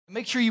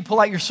Make sure you pull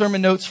out your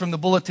sermon notes from the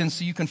bulletin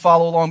so you can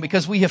follow along,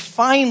 because we have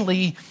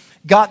finally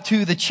got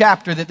to the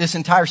chapter that this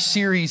entire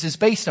series is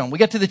based on. We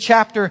got to the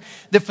chapter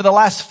that for the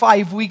last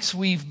 5 weeks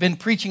we've been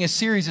preaching a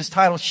series that's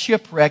titled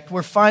Shipwreck.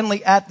 We're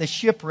finally at the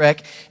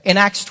shipwreck in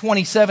Acts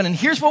 27. And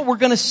here's what we're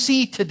going to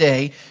see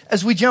today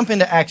as we jump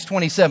into Acts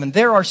 27.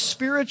 There are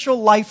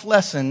spiritual life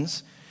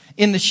lessons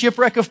in the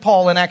shipwreck of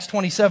Paul in Acts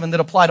 27 that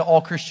apply to all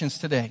Christians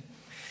today.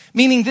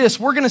 Meaning this,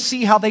 we're going to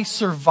see how they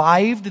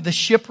survived the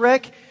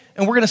shipwreck.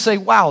 And we're going to say,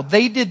 wow,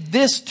 they did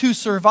this to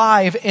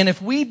survive. And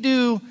if we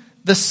do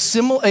a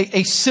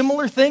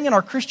similar thing in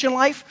our Christian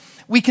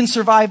life, we can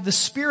survive the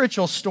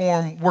spiritual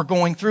storm we're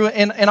going through.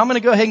 And I'm going to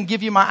go ahead and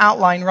give you my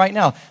outline right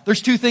now.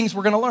 There's two things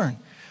we're going to learn.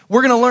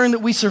 We're going to learn that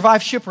we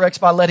survive shipwrecks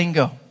by letting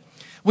go.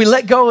 We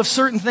let go of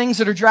certain things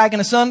that are dragging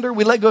us under.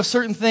 We let go of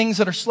certain things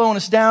that are slowing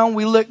us down.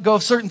 We let go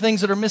of certain things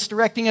that are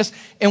misdirecting us.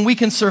 And we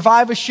can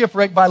survive a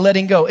shipwreck by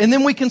letting go. And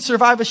then we can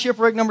survive a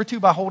shipwreck, number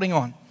two, by holding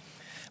on.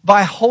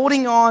 By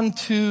holding on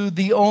to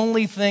the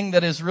only thing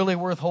that is really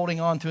worth holding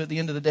on to at the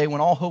end of the day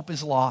when all hope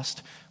is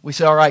lost. We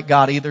say, all right,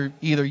 God, either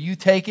you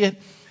take it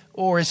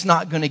or it's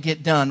not going to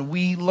get done.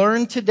 We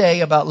learn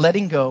today about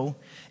letting go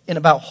and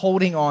about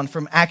holding on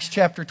from Acts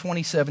chapter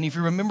 27. If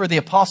you remember, the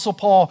Apostle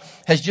Paul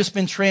has just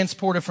been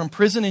transported from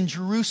prison in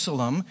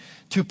Jerusalem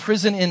to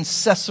prison in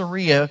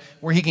Caesarea,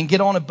 where he can get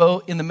on a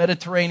boat in the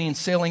Mediterranean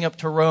sailing up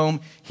to Rome.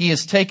 He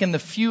has taken the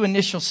few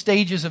initial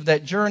stages of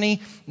that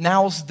journey.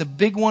 Now's the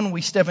big one.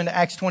 We step into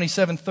Acts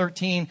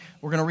 27:13.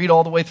 We're going to read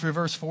all the way through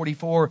verse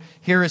 44.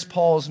 Here is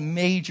Paul's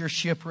major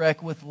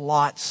shipwreck with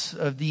lots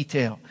of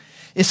detail.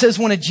 It says,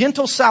 when a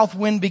gentle south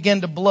wind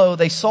began to blow,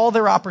 they saw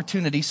their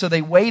opportunity, so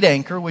they weighed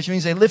anchor, which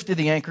means they lifted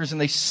the anchors,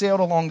 and they sailed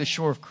along the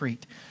shore of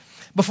Crete.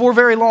 Before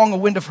very long, a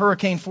wind of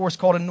hurricane force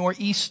called a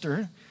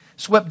nor'easter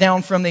swept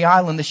down from the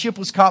island. The ship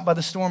was caught by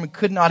the storm and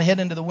could not head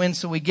into the wind,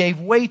 so we gave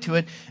way to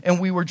it, and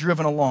we were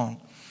driven along.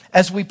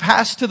 As we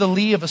passed to the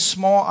lee of a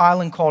small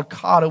island called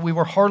Cauda, we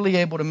were hardly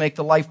able to make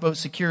the lifeboat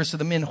secure, so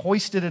the men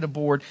hoisted it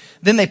aboard.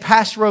 Then they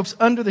passed ropes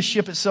under the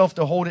ship itself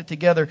to hold it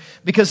together.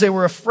 Because they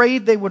were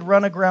afraid they would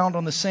run aground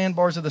on the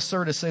sandbars of the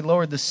Syrtis, they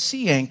lowered the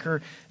sea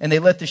anchor, and they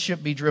let the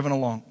ship be driven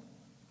along.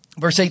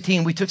 Verse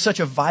 18, we took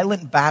such a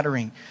violent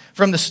battering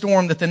from the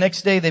storm that the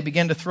next day they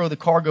began to throw the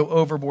cargo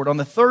overboard. On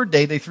the third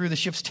day, they threw the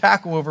ship's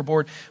tackle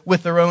overboard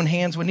with their own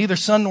hands. When neither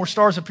sun nor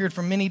stars appeared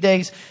for many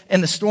days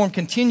and the storm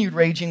continued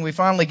raging, we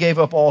finally gave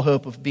up all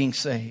hope of being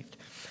saved.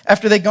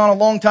 After they'd gone a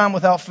long time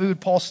without food,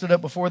 Paul stood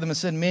up before them and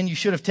said, men, you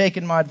should have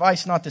taken my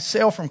advice not to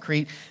sail from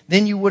Crete.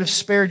 Then you would have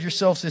spared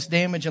yourselves this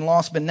damage and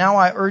loss. But now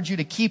I urge you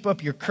to keep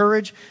up your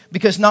courage,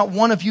 because not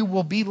one of you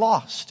will be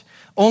lost.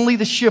 Only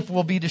the ship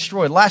will be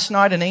destroyed. Last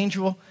night, an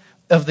angel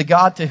of the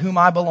God to whom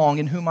I belong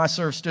and whom I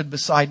serve stood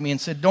beside me and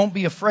said, don't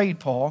be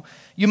afraid, Paul.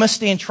 You must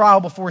stand trial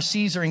before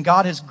Caesar, and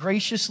God has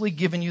graciously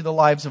given you the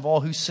lives of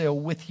all who sail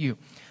with you.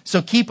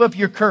 So keep up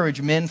your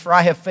courage, men, for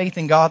I have faith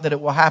in God that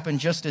it will happen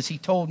just as he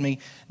told me.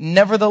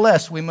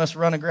 Nevertheless, we must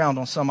run aground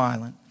on some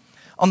island.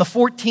 On the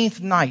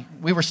 14th night,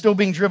 we were still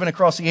being driven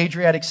across the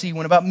Adriatic Sea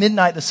when about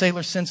midnight the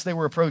sailors sensed they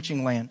were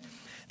approaching land.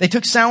 They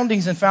took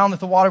soundings and found that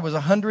the water was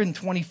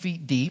 120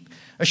 feet deep.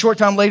 A short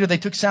time later, they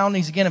took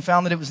soundings again and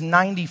found that it was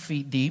 90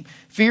 feet deep.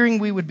 Fearing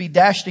we would be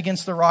dashed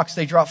against the rocks,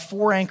 they dropped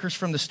 4 anchors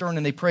from the stern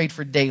and they prayed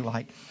for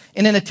daylight.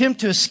 In an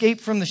attempt to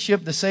escape from the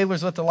ship, the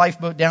sailors let the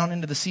lifeboat down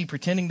into the sea,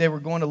 pretending they were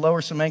going to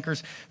lower some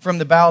anchors from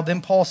the bow. Then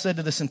Paul said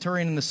to the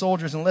centurion and the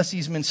soldiers, unless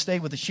these men stay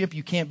with the ship,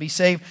 you can't be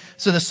saved.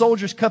 So the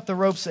soldiers cut the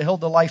ropes that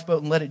held the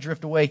lifeboat and let it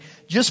drift away.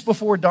 Just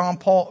before dawn,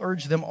 Paul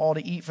urged them all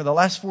to eat. For the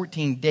last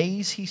 14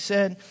 days, he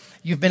said,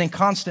 you've been in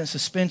constant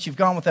suspense. You've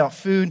gone without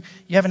food.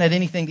 You haven't had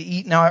anything to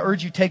eat. Now I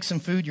urge you, take some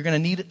food. You're going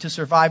to need it to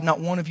survive. Not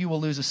one of you will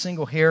lose a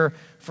single hair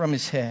from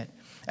his head.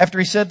 After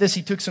he said this,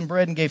 he took some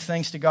bread and gave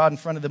thanks to God in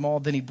front of them all.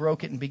 Then he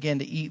broke it and began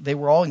to eat. They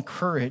were all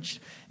encouraged,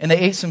 and they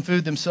ate some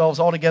food themselves.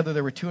 Altogether,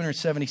 there were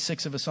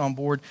 276 of us on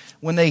board.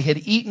 When they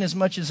had eaten as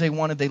much as they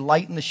wanted, they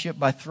lightened the ship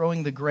by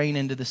throwing the grain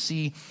into the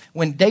sea.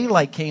 When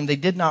daylight came, they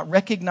did not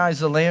recognize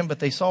the land, but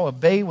they saw a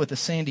bay with a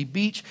sandy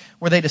beach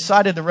where they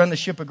decided to run the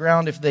ship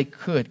aground if they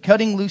could.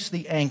 Cutting loose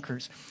the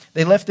anchors,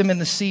 they left them in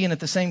the sea and at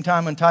the same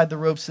time untied the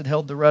ropes that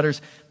held the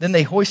rudders. Then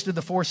they hoisted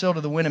the foresail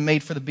to the wind and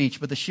made for the beach.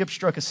 But the ship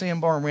struck a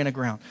sandbar and ran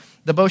aground.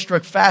 The bow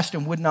struck fast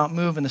and would not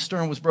move, and the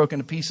stern was broken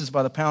to pieces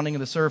by the pounding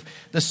of the surf.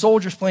 The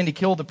soldiers planned to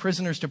kill the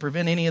prisoners to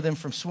prevent any of them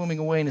from swimming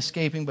away and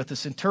escaping, but the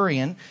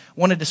centurion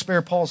wanted to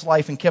spare Paul's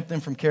life and kept them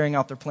from carrying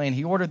out their plan.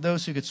 He ordered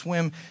those who could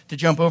swim to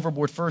jump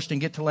overboard first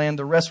and get to land.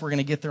 The rest were going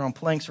to get there on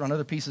planks or on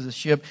other pieces of the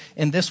ship.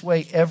 In this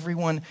way,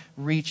 everyone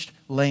reached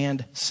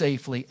land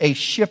safely. A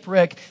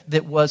shipwreck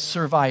that was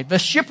survived. A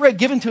shipwreck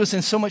given to us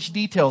in so much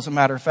detail, as a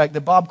matter of fact,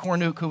 that Bob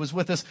Cornuke, who was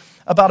with us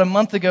about a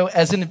month ago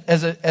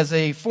as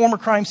a former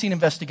crime scene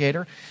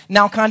investigator,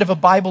 now kind of a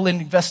Bible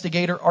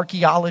investigator,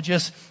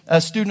 archaeologist, a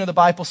student of the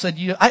Bible, said,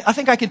 I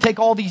think I can take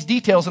all these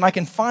details and I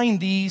can find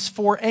these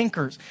 4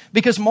 anchors.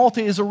 Because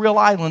Malta is a real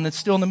island that's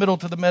still in the middle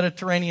to the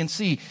Mediterranean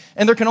Sea.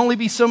 And there can only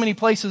be so many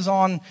places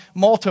on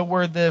Malta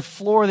where the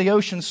floor of the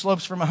ocean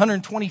slopes from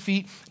 120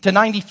 feet to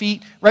 90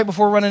 feet right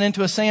before running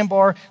into a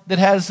sandbar that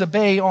has a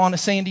bay on a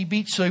sandy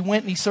beach. So he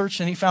went and he searched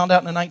and he found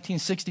out in the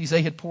 1960s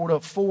they had poured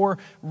up 4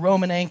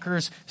 Roman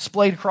anchors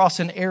splayed across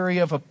an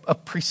area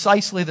of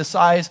precisely the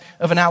size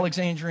of an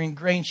Alexandrian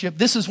grain ship.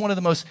 This is one of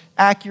the most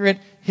accurate,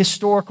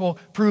 historical,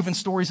 proven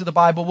stories of the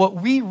Bible. What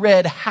we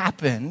read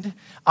happened,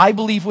 I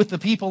believe, with the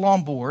people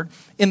on board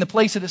in the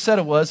place that it said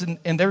it was.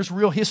 And there's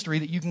real history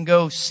that you can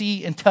go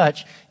see and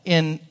touch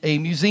in a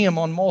museum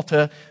on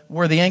Malta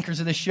where the anchors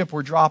of this ship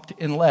were dropped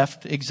and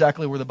left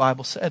exactly where the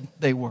Bible said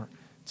they were.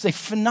 It's a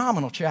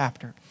phenomenal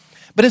chapter.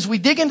 But as we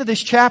dig into this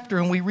chapter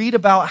and we read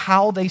about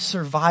how they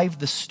survived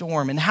the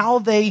storm and how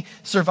they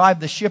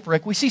survived the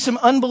shipwreck, we see some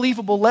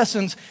unbelievable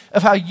lessons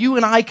of how you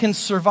and I can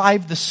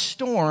survive the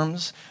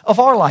storms of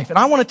our life. And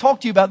I want to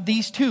talk to you about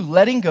these two,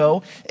 letting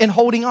go and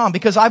holding on,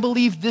 because I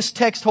believe this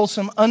text holds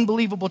some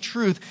unbelievable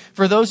truth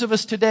for those of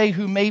us today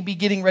who may be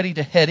getting ready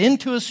to head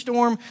into a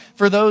storm,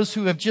 for those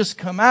who have just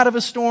come out of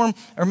a storm,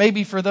 or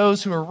maybe for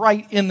those who are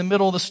right in the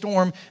middle of the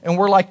storm and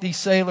we're like these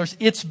sailors.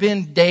 It's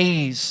been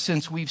days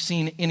since we've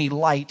seen any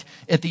light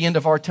at the end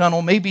of our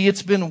tunnel. Maybe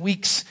it's been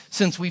weeks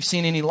since we've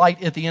seen any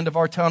light at the end of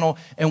our tunnel,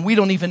 and we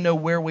don't even know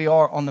where we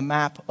are on the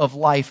map of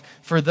life.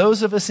 For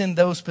those of us in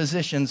those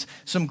positions,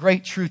 some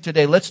great truth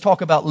today. Let's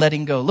talk about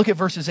letting go. Look at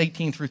verses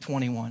 18 through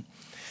 21.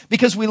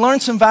 Because we learn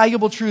some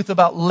valuable truth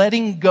about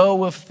letting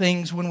go of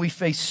things when we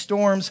face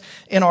storms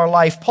in our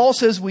life. Paul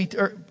says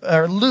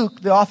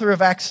Luke, the author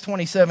of Acts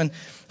 27,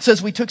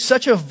 says we took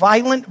such a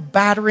violent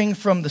battering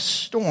from the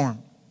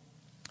storm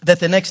that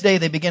the next day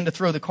they began to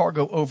throw the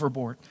cargo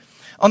overboard.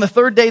 On the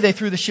 3rd day, they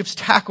threw the ship's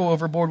tackle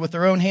overboard with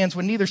their own hands.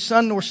 When neither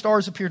sun nor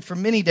stars appeared for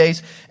many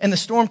days and the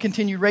storm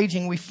continued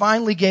raging, we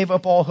finally gave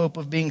up all hope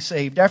of being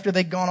saved after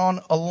they'd gone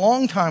on a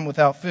long time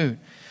without food.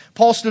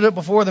 Paul stood up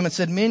before them and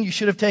said, "Men, you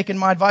should have taken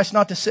my advice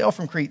not to sail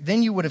from Crete.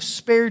 Then you would have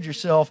spared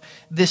yourself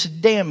this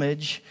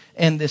damage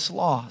and this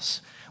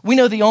loss." We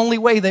know the only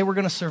way they were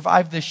going to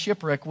survive this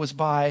shipwreck was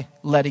by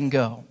letting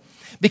go.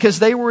 Because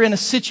they were in a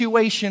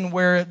situation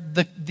where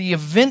the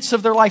events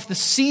of their life, the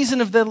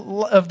season of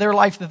their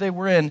life that they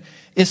were in,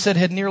 it said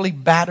had nearly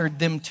battered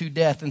them to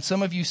death. And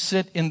some of you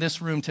sit in this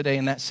room today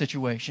in that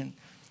situation.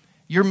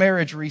 Your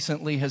marriage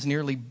recently has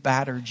nearly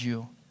battered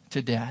you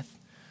to death.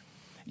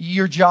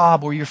 Your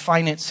job or your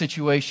finance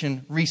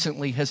situation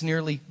recently has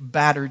nearly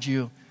battered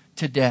you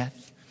to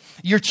death.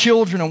 Your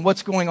children and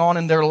what's going on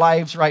in their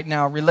lives right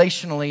now,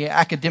 relationally,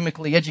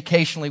 academically,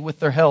 educationally, with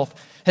their health,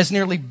 has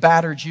nearly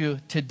battered you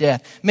to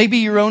death. Maybe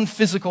your own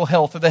physical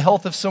health or the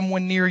health of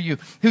someone near you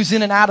who's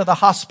in and out of the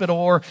hospital,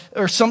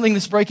 or something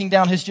that's breaking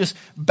down has just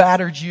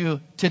battered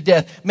you to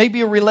death.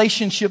 Maybe a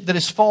relationship that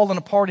has fallen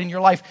apart in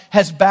your life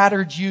has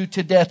battered you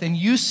to death. And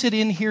you sit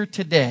in here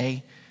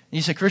today and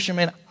you say, "Christian,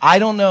 man, I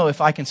don't know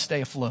if I can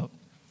stay afloat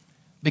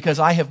because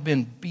I have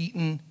been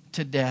beaten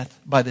to death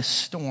by this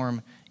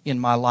storm in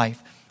my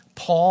life."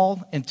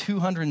 Paul and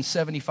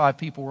 275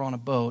 people were on a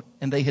boat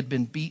and they had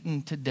been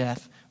beaten to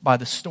death by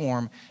the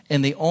storm,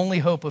 and the only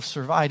hope of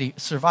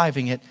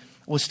surviving it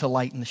was to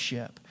lighten the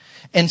ship.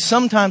 And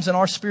sometimes in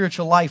our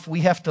spiritual life,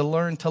 we have to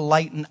learn to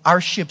lighten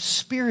our ship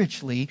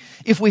spiritually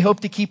if we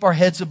hope to keep our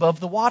heads above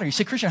the water. You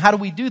say, "Christian, how do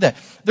we do that?"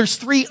 There's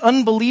 3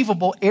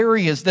 unbelievable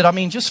areas that,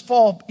 just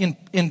fall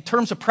in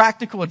terms of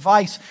practical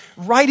advice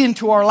right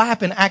into our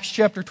lap in Acts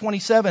chapter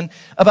 27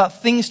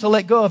 about things to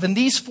let go of. In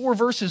these 4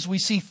 verses, we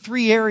see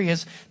 3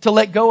 areas to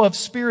let go of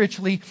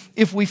spiritually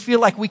if we feel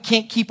like we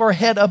can't keep our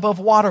head above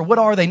water. What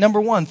are they?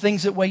 Number 1,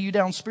 things that weigh you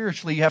down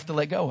spiritually you have to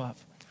let go of.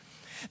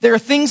 There are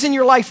things in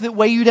your life that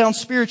weigh you down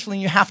spiritually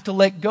and you have to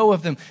let go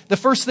of them. The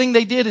first thing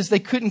they did is they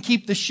couldn't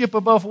keep the ship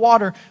above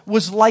water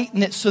was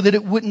lighten it so that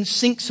it wouldn't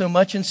sink so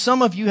much. And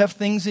some of you have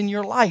things in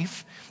your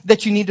life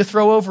that you need to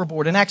throw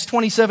overboard. In Acts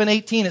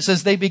 27:18, it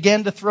says they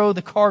began to throw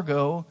the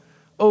cargo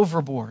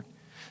overboard.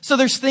 So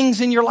there's things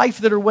in your life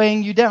that are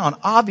weighing you down.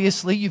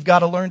 Obviously, you've got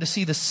to learn to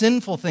see the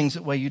sinful things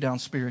that weigh you down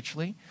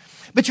spiritually.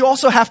 But you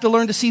also have to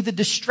learn to see the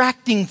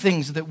distracting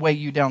things that weigh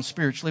you down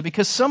spiritually,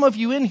 because some of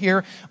you in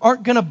here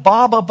aren't going to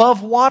bob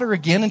above water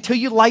again until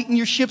you lighten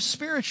your ship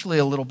spiritually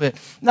a little bit.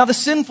 Now, the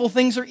sinful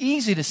things are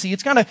easy to see.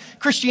 It's kind of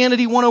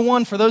Christianity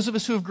 101 for those of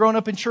us who have grown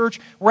up in church.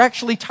 We're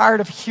actually tired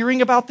of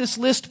hearing about this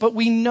list, but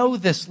we know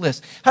this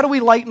list. How do we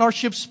lighten our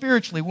ship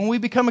spiritually? When we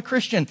become a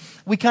Christian,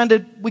 we kind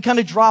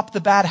of drop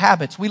the bad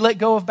habits. We let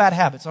go of bad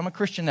habits. I'm a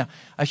Christian now.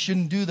 I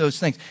shouldn't do those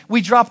things.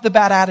 We drop the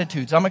bad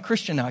attitudes. I'm a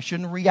Christian now. I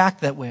shouldn't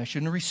react that way. I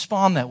shouldn't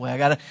respond that way. I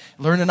got to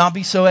learn to not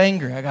be so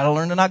angry. I got to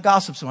learn to not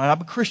gossip so much.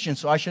 I'm a Christian,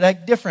 so I should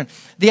act different.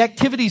 The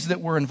activities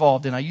that we're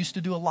involved in. I used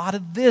to do a lot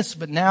of this,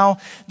 but now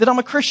that I'm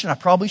a Christian, I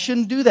probably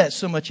shouldn't do that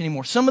so much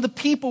anymore. Some of the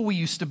people we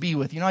used to be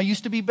with. I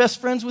used to be best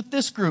friends with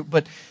this group,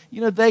 but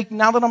now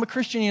that I'm a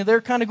Christian,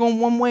 they're kind of going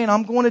one way and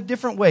I'm going a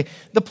different way.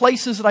 The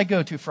places that I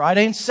go to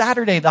Friday and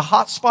Saturday, the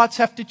hot spots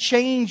have to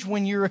change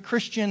when you're a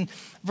Christian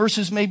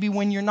versus maybe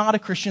when you're not a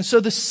Christian. So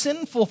the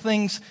sinful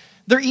things,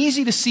 they're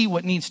easy to see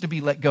what needs to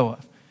be let go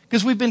of.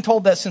 Because we've been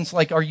told that since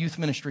like our youth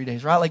ministry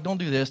days, right? Like, don't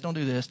do this, don't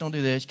do this, don't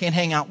do this. You can't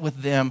hang out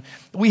with them.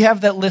 We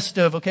have that list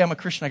of, okay, I'm a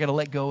Christian, I got to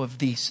let go of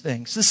these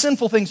things. The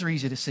sinful things are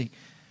easy to see.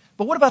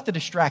 But what about the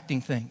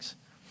distracting things?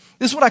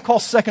 This is what I call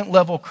second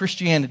level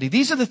Christianity.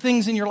 These are the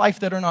things in your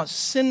life that are not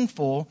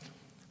sinful,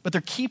 but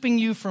they're keeping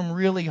you from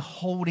really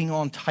holding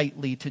on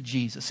tightly to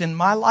Jesus. In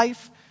my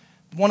life,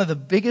 one of the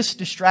biggest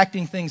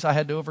distracting things I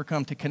had to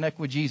overcome to connect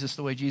with Jesus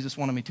the way Jesus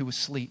wanted me to was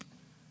sleep.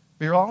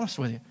 Be real honest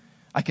with you.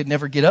 I could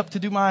never get up to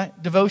do my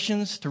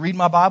devotions, to read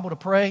my Bible, to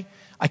pray.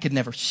 I could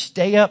never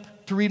stay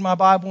up to read my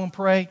Bible and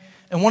pray.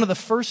 And one of the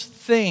first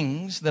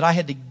things that I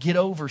had to get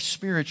over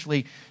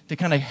spiritually to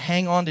kind of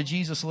hang on to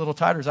Jesus a little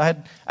tighter is I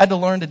had to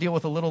learn to deal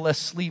with a little less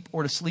sleep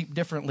or to sleep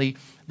differently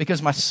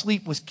because my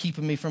sleep was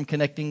keeping me from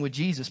connecting with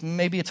Jesus.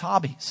 Maybe it's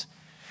hobbies.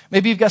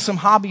 Maybe you've got some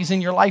hobbies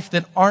in your life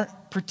that aren't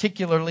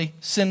particularly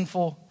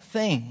sinful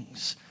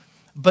things.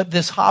 But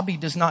this hobby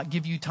does not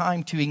give you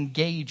time to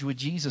engage with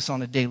Jesus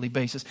on a daily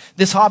basis.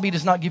 This hobby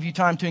does not give you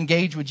time to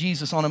engage with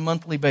Jesus on a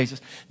monthly basis.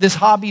 This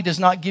hobby does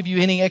not give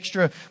you any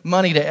extra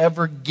money to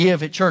ever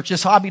give at church.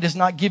 This hobby does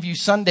not give you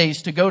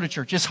Sundays to go to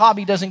church. This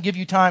hobby doesn't give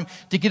you time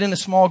to get in a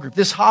small group.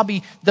 This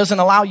hobby doesn't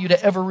allow you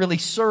to ever really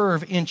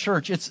serve in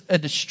church. It's a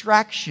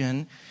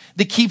distraction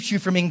that keeps you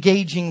from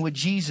engaging with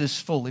Jesus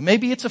fully.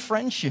 Maybe it's a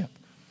friendship.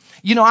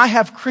 I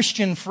have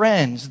Christian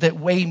friends that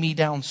weigh me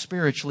down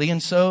spiritually,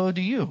 and so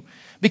do you.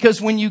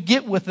 Because when you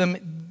get with them,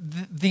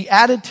 the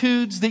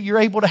attitudes that you're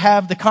able to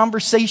have, the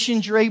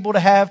conversations you're able to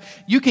have,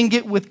 you can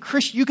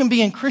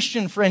be in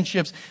Christian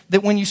friendships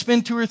that when you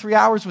spend 2 or 3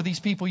 hours with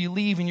these people, you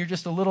leave and you're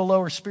just a little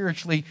lower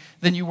spiritually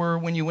than you were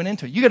when you went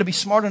into it. You got to be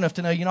smart enough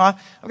to know,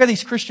 I've got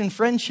these Christian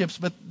friendships,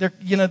 but they're,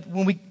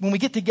 when we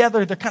get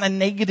together, they're kind of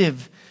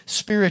negative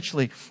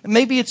spiritually.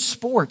 Maybe it's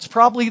sports.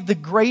 Probably the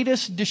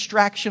greatest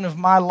distraction of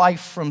my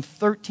life from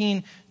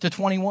 13 to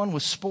 21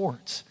 was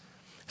sports.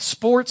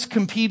 Sports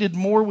competed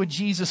more with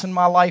Jesus in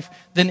my life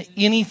than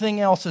anything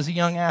else as a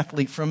young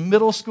athlete. From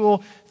middle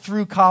school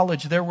through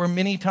college, there were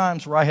many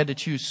times where I had to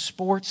choose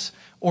sports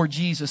or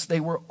Jesus. They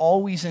were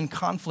always in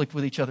conflict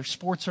with each other.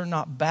 Sports are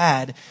not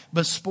bad,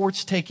 but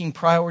sports taking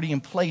priority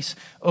and place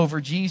over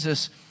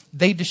Jesus,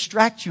 they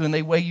distract you and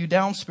they weigh you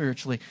down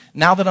spiritually.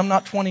 Now that I'm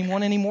not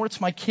 21 anymore,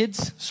 it's my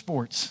kids'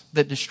 sports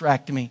that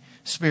distract me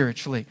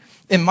spiritually.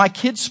 And my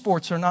kids'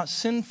 sports are not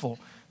sinful.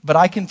 But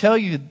I can tell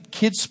you,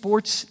 kids'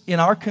 sports in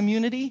our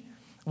community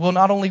will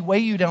not only weigh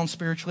you down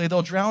spiritually,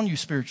 they'll drown you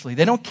spiritually.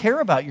 They don't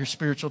care about your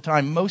spiritual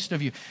time, most of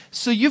you.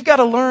 So you've got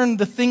to learn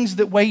the things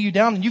that weigh you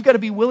down, and you've got to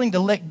be willing to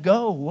let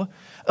go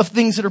of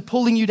things that are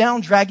pulling you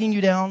down, dragging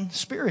you down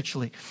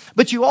spiritually.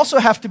 But you also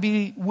have to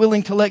be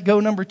willing to let go,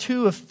 number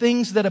 2, of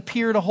things that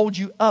appear to hold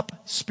you up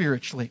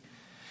spiritually.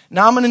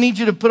 Now, I'm going to need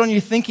you to put on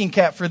your thinking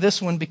cap for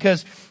this one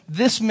because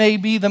this may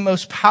be the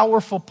most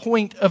powerful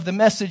point of the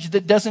message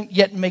that doesn't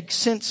yet make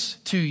sense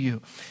to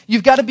you.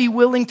 You've got to be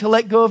willing to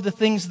let go of the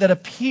things that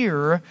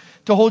appear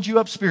to hold you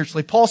up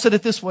spiritually. Paul said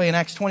it this way in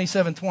Acts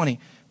 27:20.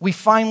 We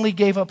finally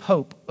gave up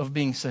hope of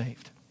being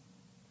saved.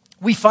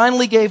 We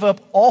finally gave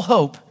up all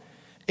hope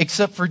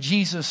except for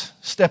Jesus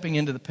stepping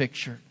into the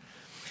picture.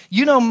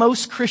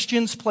 Most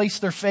Christians place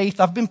their faith.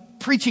 I've been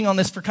preaching on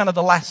this for kind of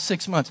the last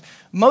 6 months.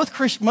 Most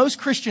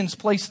Christians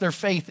place their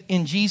faith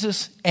in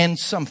Jesus and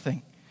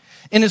something.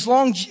 And as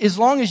long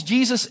as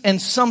Jesus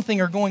and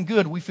something are going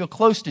good, we feel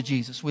close to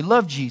Jesus. We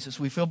love Jesus.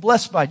 We feel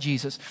blessed by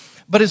Jesus.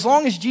 But as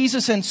long as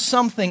Jesus and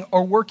something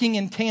are working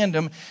in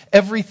tandem,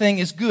 everything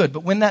is good.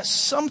 But when that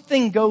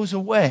something goes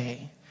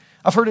away,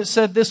 I've heard it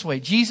said this way: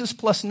 Jesus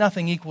plus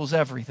nothing equals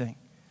everything.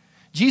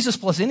 Jesus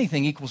plus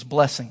anything equals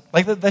blessing.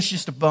 That's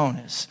just a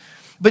bonus.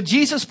 But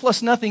Jesus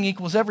plus nothing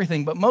equals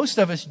everything. But most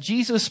of us,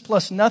 Jesus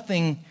plus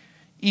nothing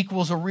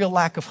equals a real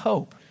lack of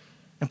hope.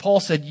 And Paul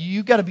said,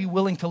 you got to be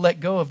willing to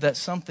let go of that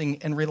something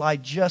and rely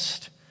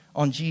just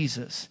on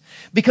Jesus.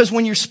 Because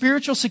when your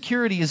spiritual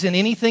security is in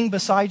anything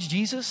besides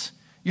Jesus,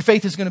 your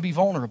faith is going to be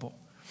vulnerable.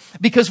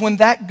 Because when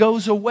that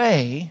goes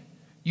away,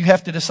 you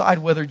have to decide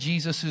whether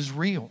Jesus is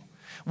real,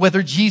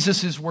 whether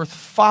Jesus is worth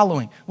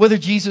following, whether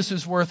Jesus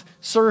is worth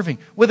serving,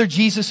 whether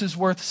Jesus is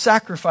worth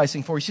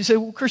sacrificing for you. So you say,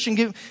 well, Christian,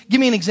 give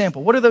me an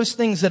example. What are those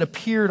things that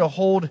appear to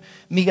hold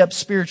me up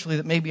spiritually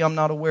that maybe I'm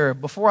not aware of?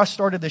 Before I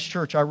started this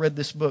church, I read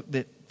this book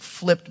that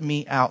flipped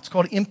me out. It's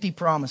called Empty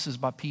Promises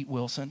by Pete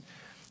Wilson.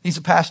 He's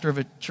a pastor of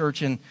a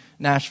church in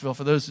Nashville.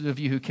 For those of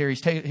you who care,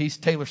 he's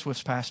Taylor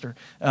Swift's pastor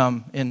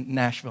in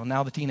Nashville.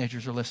 Now the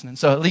teenagers are listening.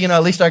 So,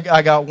 at least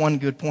I got one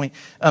good point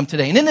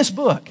today. And in this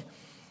book,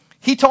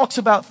 He talks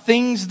about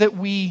things that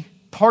we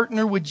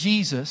partner with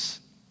Jesus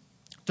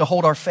to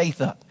hold our faith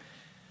up.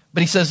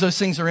 But he says those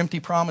things are empty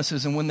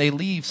promises, and when they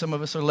leave, some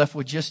of us are left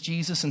with just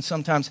Jesus, and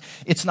sometimes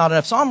it's not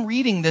enough. So I'm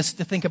reading this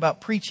to think about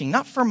preaching,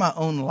 not for my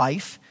own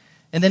life,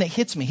 and then it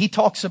hits me. He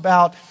talks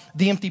about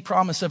the empty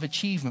promise of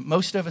achievement.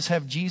 Most of us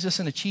have Jesus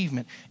and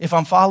achievement. If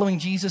I'm following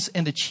Jesus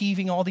and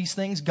achieving all these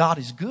things, God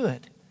is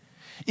good.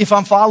 If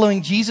I'm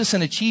following Jesus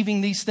and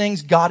achieving these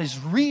things, God is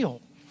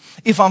real.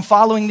 If I'm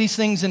following these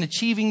things and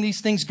achieving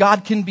these things,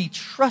 God can be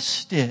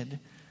trusted.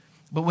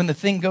 But when the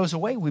thing goes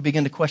away, we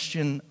begin to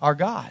question our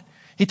God.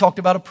 He talked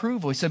about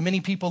approval. He said, many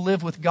people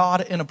live with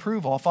God in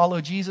approval. I'll follow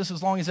Jesus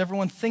as long as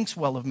everyone thinks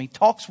well of me,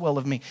 talks well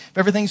of me, if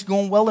everything's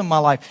going well in my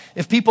life.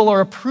 If people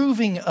are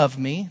approving of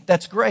me,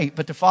 that's great.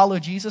 But to follow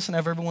Jesus and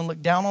have everyone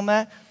look down on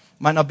that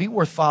might not be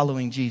worth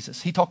following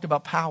Jesus. He talked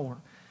about power.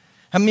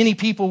 How many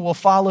people will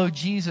follow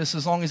Jesus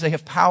as long as they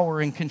have power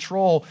and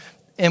control?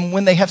 And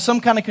when they have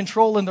some kind of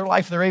control in their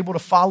life, they're able to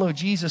follow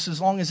Jesus as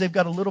long as they've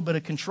got a little bit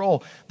of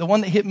control. The one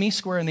that hit me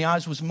square in the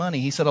eyes was money.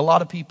 He said a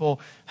lot of people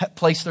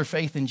place their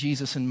faith in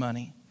Jesus and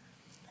money.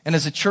 And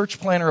as a church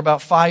planner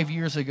about 5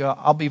 years ago,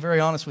 I'll be very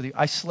honest with you,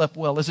 I slept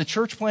well. As a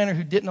church planner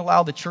who didn't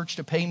allow the church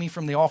to pay me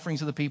from the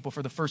offerings of the people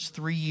for the first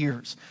 3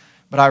 years,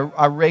 but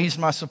I raised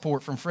my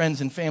support from friends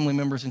and family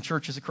members and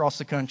churches across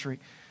the country.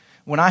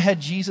 When I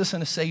had Jesus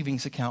in a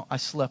savings account, I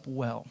slept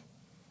well.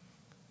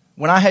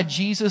 When I had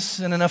Jesus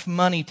and enough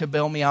money to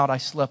bail me out, I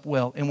slept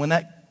well. And when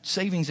that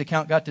savings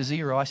account got to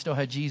zero, I still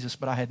had Jesus,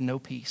 but I had no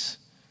peace.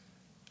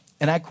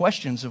 And I had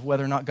questions of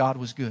whether or not God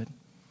was good,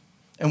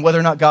 and whether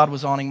or not God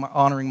was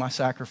honoring my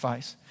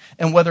sacrifice,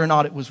 and whether or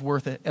not it was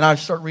worth it. And I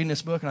start reading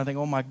this book and I think,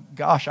 oh my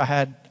gosh, I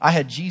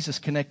had Jesus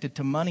connected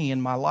to money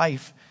in my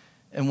life.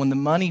 And when the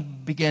money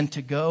began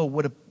to go,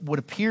 what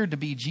appeared to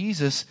be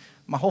Jesus,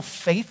 my whole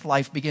faith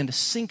life began to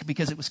sink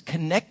because it was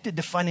connected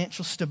to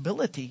financial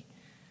stability.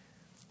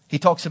 He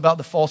talks about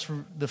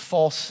the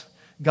false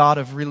god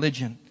of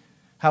religion.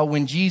 How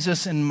when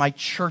Jesus and my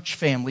church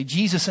family,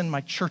 Jesus and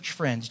my church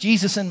friends,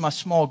 Jesus and my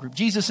small group,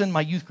 Jesus and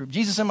my youth group,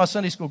 Jesus and my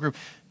Sunday school group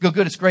go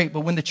good, it's great. But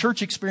when the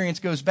church experience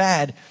goes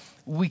bad,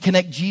 we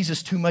connect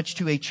Jesus too much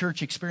to a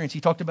church experience. He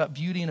talked about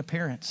beauty and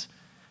appearance.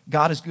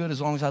 God is good as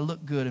long as I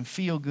look good and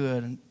feel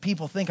good, and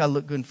people think I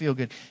look good and feel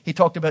good. He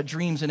talked about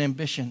dreams and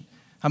ambition.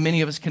 How many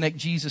of us connect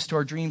Jesus to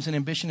our dreams and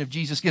ambition? If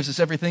Jesus gives us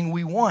everything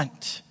we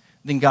want,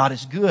 then God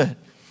is good.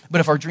 But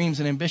if our dreams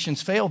and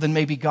ambitions fail, then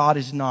maybe God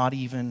is not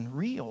even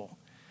real.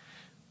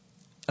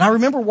 And I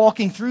remember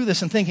walking through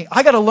this and thinking,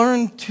 I got to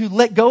learn to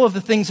let go of the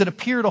things that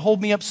appear to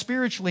hold me up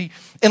spiritually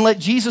and let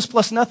Jesus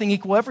plus nothing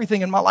equal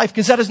everything in my life,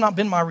 because that has not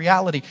been my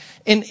reality.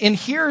 And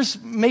here's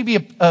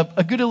maybe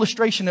a good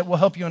illustration that will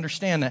help you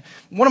understand that.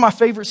 One of my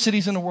favorite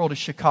cities in the world is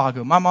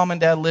Chicago. My mom and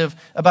dad live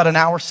about an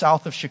hour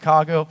south of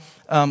Chicago.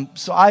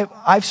 So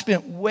I've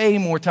spent way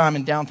more time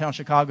in downtown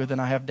Chicago than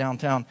I have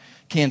downtown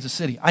Kansas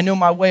City. I know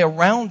my way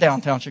around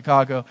downtown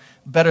Chicago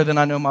better than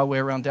I know my way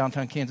around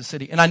downtown Kansas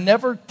City. And I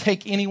never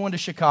take anyone to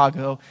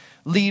Chicago,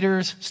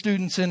 leaders,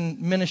 students in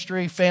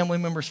ministry, family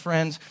members,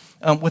 friends,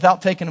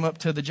 without taking them up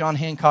to the John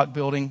Hancock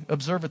Building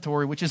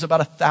Observatory, which is about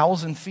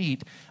 1,000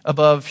 feet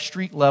above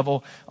street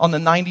level on the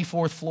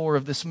 94th floor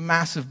of this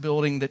massive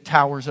building that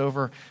towers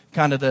over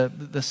kind of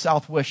the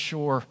southwest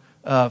shore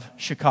of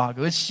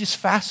Chicago. It's just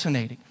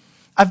fascinating.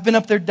 I've been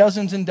up there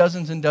dozens and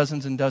dozens and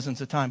dozens and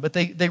dozens of times. But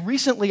they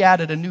recently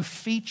added a new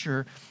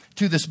feature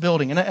to this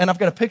building. And I've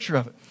got a picture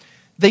of it.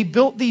 They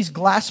built these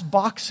glass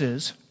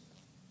boxes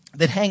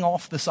that hang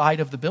off the side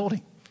of the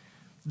building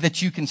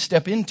that you can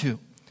step into.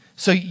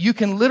 So you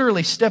can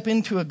literally step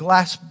into a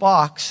glass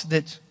box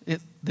that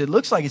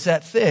looks like it's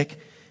that thick.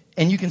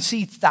 And you can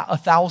see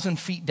 1,000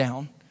 feet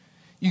down.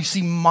 You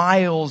see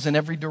miles in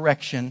every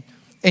direction.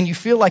 And you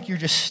feel like you're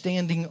just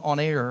standing on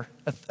air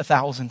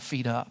 1,000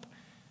 feet up.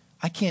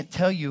 I can't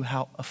tell you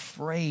how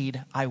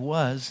afraid I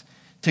was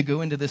to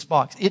go into this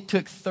box. It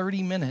took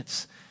 30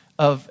 minutes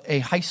of a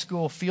high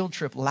school field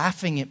trip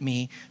laughing at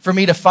me for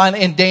me to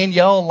finally, and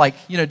Danielle,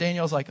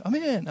 Danielle's like, I'm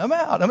in, I'm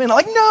out. I'm in.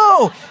 Like,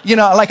 no,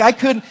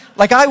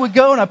 I would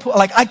go and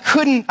I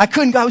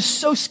couldn't go. I was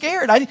so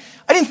scared. I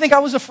didn't think I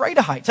was afraid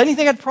of heights. I didn't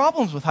think I had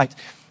problems with heights,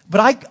 but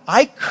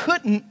I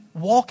couldn't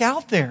walk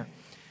out there.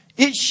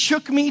 It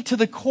shook me to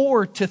the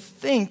core to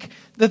think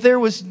that there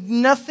was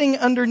nothing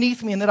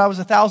underneath me and that I was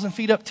 1,000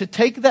 feet up. To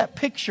take that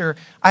picture,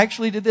 I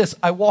actually did this.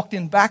 I walked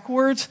in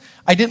backwards.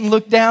 I didn't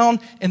look down,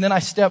 and then I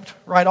stepped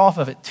right off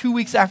of it. 2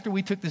 weeks after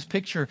we took this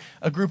picture,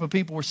 a group of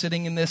people were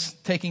sitting in this,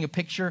 taking a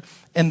picture,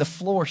 and the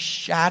floor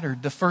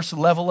shattered. The first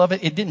level of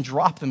it didn't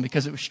drop them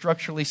because it was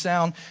structurally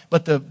sound,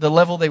 but the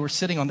level they were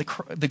sitting on,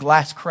 the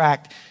glass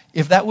cracked.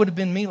 If that would have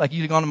been me, like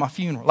you'd have gone to my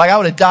funeral. Like I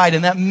would have died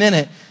in that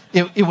minute.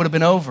 It would have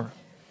been over.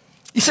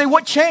 You say,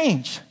 what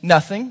changed?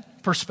 Nothing.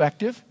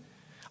 Perspective.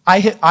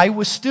 I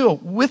was still,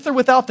 with or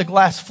without the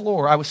glass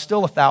floor, I was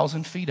still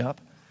 1,000 feet up.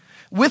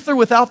 With or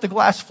without the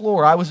glass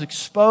floor, I was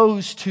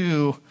exposed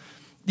to,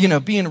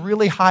 being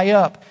really high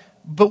up.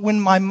 But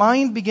when my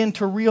mind began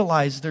to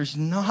realize there's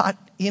not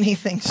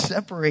anything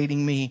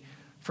separating me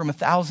from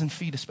 1,000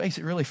 feet of space,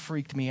 it really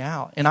freaked me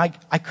out. And I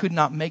could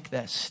not make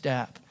that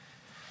step.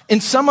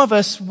 And some of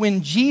us,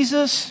 when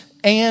Jesus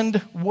and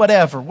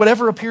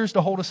whatever appears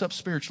to hold us up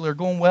spiritually are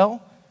going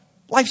well,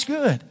 life's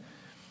good.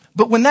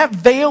 But when that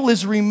veil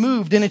is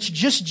removed and it's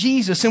just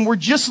Jesus and we're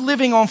just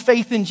living on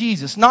faith in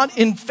Jesus, not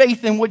in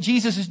faith in what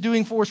Jesus is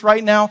doing for us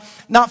right now,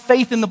 not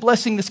faith in the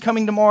blessing that's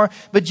coming tomorrow,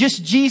 but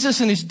just Jesus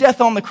and His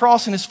death on the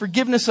cross and His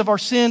forgiveness of our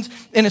sins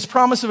and His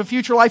promise of a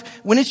future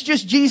life. When it's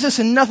just Jesus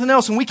and nothing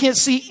else and we can't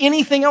see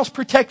anything else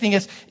protecting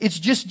us, it's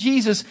just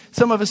Jesus.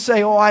 Some of us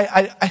say,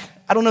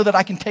 I don't know that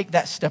I can take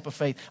that step of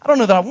faith. I don't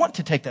know that I want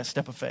to take that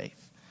step of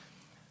faith.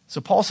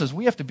 So Paul says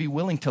we have to be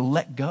willing to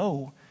let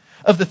go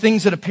of the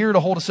things that appear to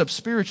hold us up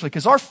spiritually,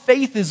 because our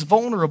faith is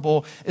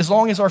vulnerable as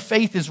long as our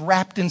faith is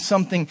wrapped in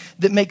something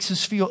that makes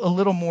us feel a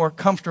little more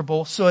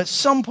comfortable. So at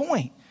some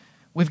point,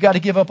 we've got to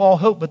give up all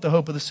hope but the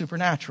hope of the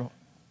supernatural.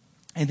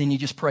 And then you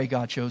just pray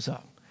God shows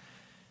up.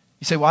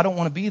 You say, well, I don't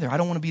want to be there. I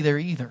don't want to be there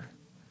either.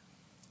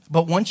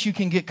 But once you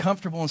can get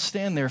comfortable and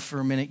stand there for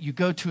a minute, you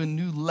go to a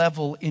new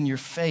level in your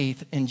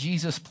faith, and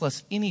Jesus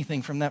plus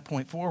anything from that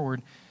point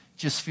forward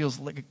just feels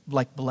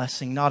like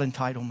blessing, not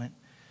entitlement.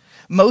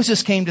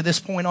 Moses came to this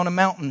point on a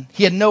mountain.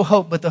 He had no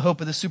hope but the hope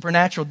of the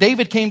supernatural.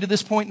 David came to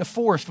this point in a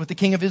forest with the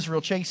king of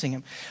Israel chasing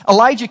him.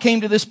 Elijah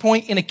came to this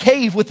point in a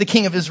cave with the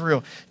king of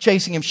Israel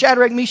chasing him.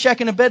 Shadrach, Meshach,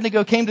 and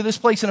Abednego came to this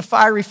place in a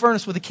fiery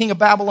furnace with the king of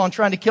Babylon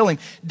trying to kill him.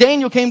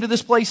 Daniel came to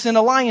this place in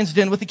a lion's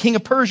den with the king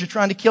of Persia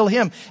trying to kill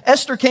him.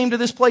 Esther came to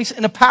this place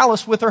in a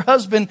palace with her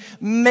husband,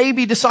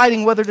 maybe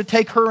deciding whether to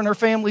take her and her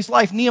family's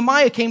life.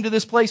 Nehemiah came to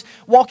this place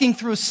walking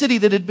through a city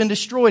that had been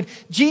destroyed.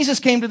 Jesus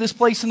came to this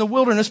place in the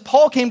wilderness.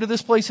 Paul came to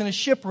this place in a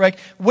shipwreck.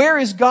 Where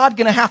is God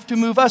going to have to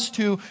move us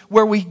to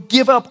where we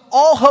give up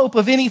all hope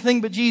of anything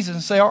but Jesus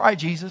and say, all right,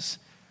 Jesus,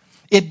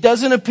 it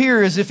doesn't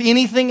appear as if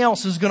anything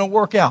else is going to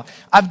work out.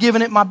 I've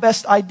given it my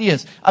best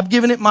ideas. I've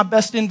given it my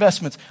best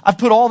investments. I've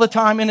put all the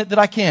time in it that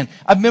I can.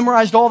 I've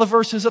memorized all the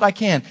verses that I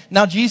can.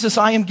 Now, Jesus,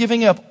 I am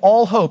giving up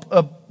all hope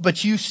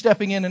but you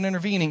stepping in and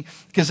intervening,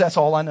 because that's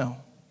all I know.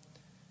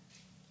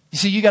 You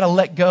see, you got to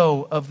let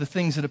go of the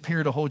things that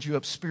appear to hold you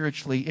up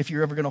spiritually if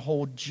you're ever going to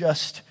hold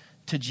just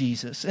to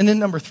Jesus. And then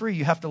number 3,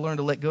 you have to learn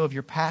to let go of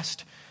your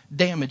past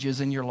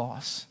damages and your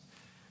loss.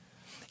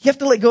 You have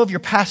to let go of your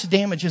past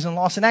damages and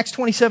loss. In Acts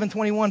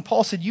 27:21,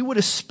 Paul said, you would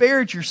have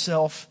spared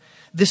yourself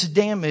this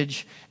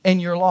damage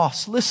and your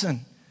loss.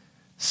 Listen,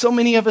 so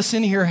many of us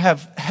in here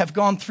have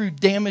gone through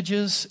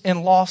damages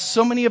and loss.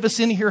 So many of us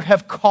in here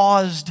have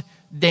caused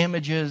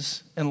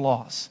damages and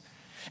loss.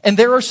 And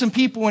there are some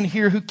people in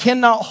here who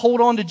cannot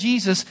hold on to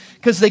Jesus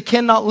because they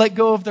cannot let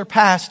go of their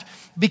past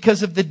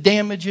because of the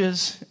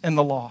damages and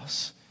the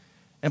loss.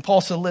 And Paul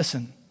said,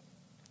 listen,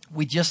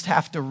 we just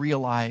have to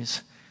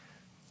realize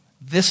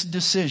this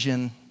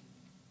decision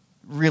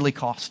really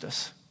cost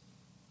us.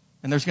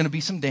 And there's going to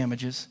be some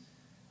damages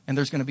and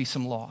there's going to be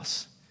some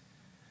loss.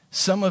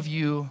 Some of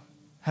you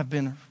have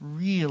been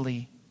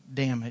really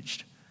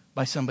damaged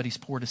by somebody's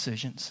poor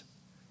decisions.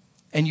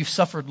 And you've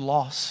suffered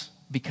loss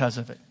because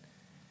of it.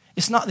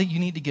 It's not that you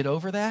need to get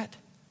over that,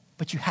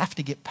 but you have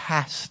to get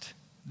past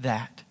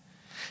that.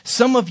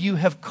 Some of you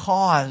have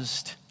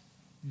caused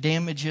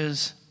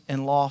damages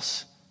and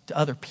loss to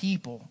other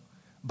people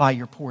by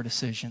your poor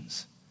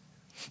decisions.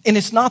 And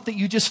it's not that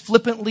you just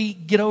flippantly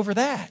get over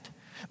that,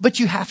 but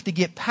you have to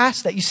get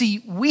past that. You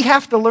see, we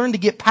have to learn to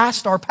get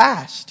past our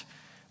past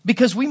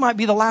because we might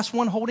be the last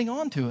one holding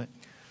on to it.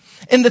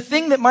 And the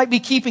thing that might be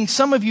keeping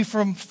some of you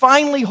from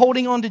finally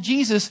holding on to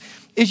Jesus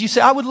is you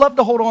say, I would love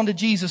to hold on to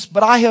Jesus,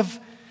 but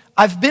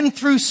I've been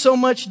through so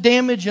much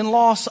damage and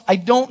loss, I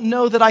don't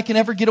know that I can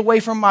ever get away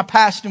from my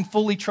past and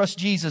fully trust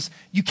Jesus.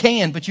 You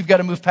can, but you've got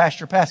to move past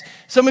your past.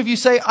 Some of you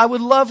say, I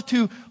would love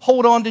to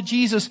hold on to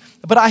Jesus,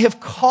 but I have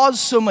caused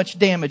so much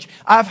damage.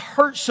 I've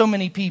hurt so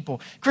many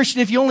people.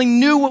 Christian, if you only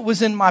knew what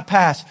was in my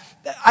past.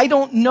 I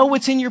don't know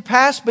what's in your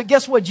past, but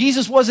guess what?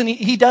 Jesus wasn't,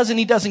 he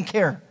doesn't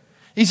care.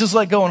 He says,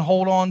 let go and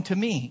hold on to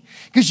me.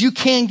 Because you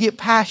can get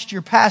past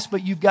your past,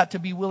 but you've got to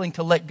be willing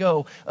to let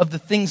go of the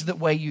things that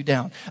weigh you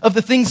down, of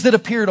the things that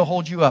appear to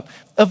hold you up,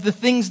 of the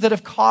things that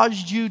have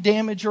caused you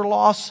damage or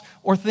loss,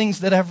 or things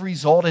that have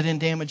resulted in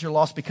damage or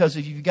loss because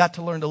of you. You've got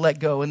to learn to let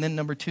go. And then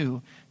number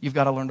 2, you've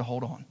got to learn to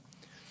hold on.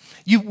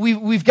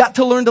 We've got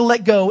to learn to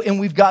let go, and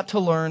we've got to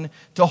learn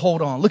to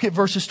hold on. Look at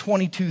verses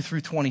 22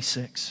 through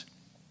 26.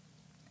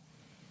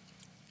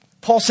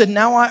 Paul said,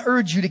 now I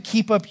urge you to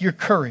keep up your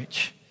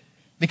courage,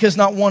 because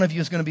not one of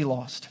you is going to be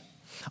lost.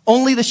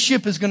 Only the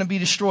ship is going to be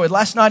destroyed.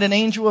 Last night, an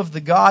angel of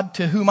the God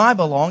to whom I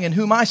belong and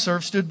whom I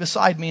serve stood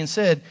beside me and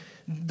said,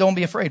 don't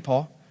be afraid,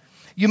 Paul.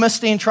 You must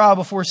stand trial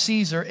before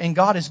Caesar, and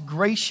God has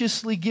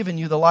graciously given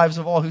you the lives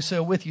of all who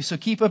sail with you. So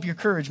keep up your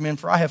courage, men,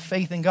 for I have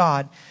faith in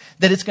God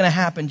that it's going to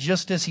happen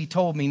just as he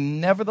told me.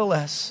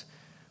 Nevertheless,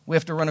 we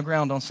have to run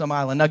aground on some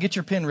island. Now get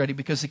your pen ready,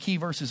 because the key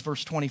verse is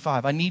verse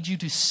 25. I need you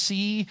to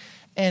see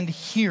and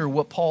hear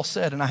what Paul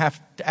said, and I have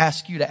to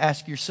ask you to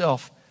ask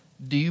yourself,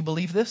 do you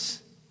believe this?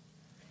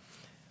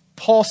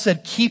 Paul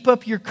said, keep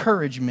up your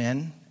courage,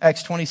 men,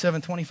 Acts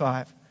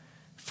 27:25.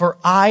 For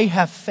I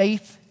have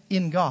faith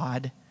in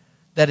God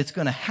that it's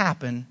going to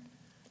happen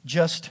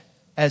just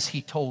as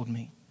He told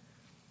me.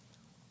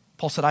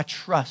 Paul said, I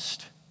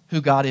trust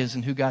who God is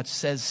and who God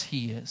says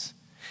He is.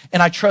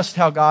 And I trust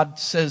how God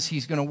says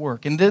He's going to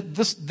work. And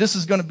this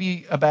is going to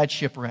be a bad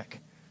shipwreck.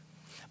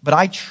 But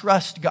I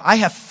trust God. I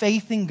have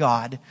faith in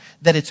God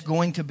that it's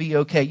going to be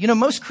okay. You know,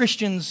 most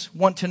Christians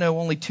want to know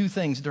only two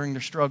things during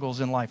their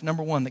struggles in life.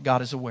 Number one, that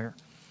God is aware.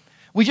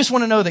 We just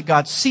want to know that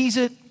God sees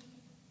it,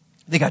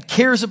 that God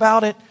cares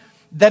about it,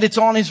 that it's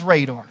on His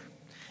radar.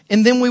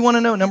 And then we want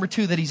to know, number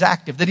two, that He's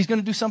active, that He's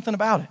going to do something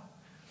about it.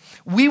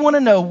 We want to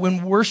know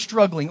when we're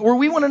struggling, or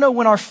we want to know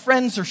when our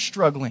friends are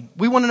struggling.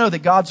 We want to know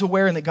that God's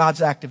aware and that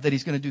God's active, that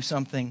He's going to do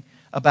something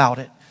about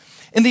it.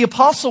 And the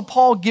Apostle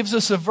Paul gives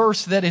us a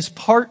verse that is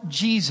part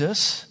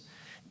Jesus,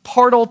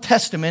 part Old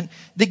Testament,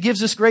 that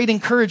gives us great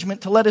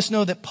encouragement to let us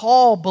know that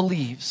Paul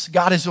believes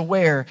God is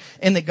aware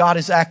and that God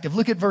is active.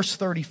 Look at verse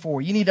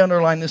 34. You need to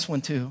underline this one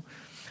too.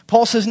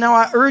 Paul says, now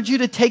I urge you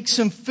to take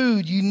some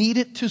food. You need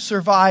it to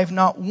survive.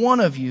 Not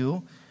one of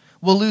you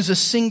will lose a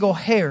single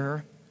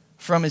hair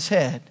from his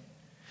head.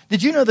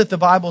 Did you know that the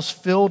Bible's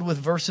filled with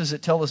verses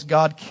that tell us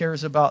God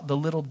cares about the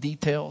little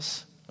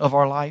details of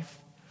our life?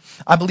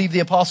 I believe the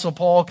Apostle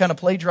Paul kind of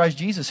plagiarized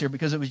Jesus here,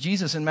 because it was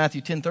Jesus in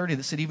Matthew 10:30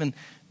 that said even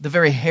the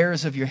very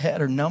hairs of your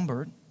head are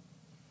numbered.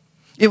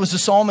 It was the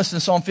psalmist in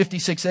Psalm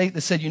 56:8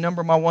 that said, you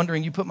number my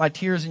wandering, you put my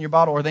tears in your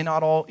bottle. Are they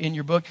not all in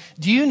your book?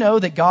 Do you know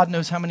that God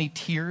knows how many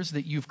tears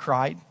that you've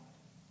cried?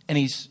 And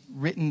He's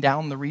written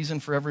down the reason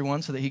for every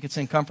one so that He could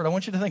send comfort. I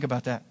want you to think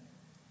about that.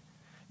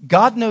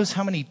 God knows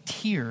how many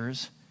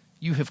tears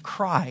you have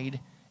cried,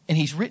 and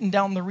He's written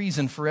down the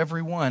reason for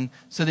every one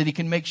so that He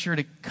can make sure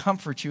to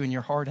comfort you in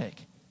your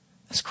heartache.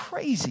 That's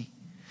crazy.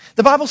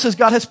 The Bible says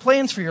God has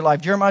plans for your life.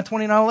 Jeremiah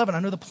 29:11. I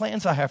know the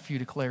plans I have for you,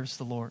 declares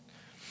the Lord.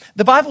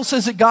 The Bible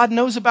says that God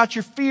knows about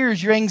your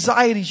fears, your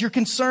anxieties, your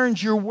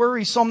concerns, your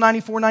worries. Psalm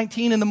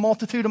 94:19, in the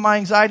multitude of my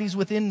anxieties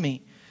within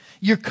me,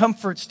 your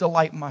comforts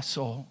delight my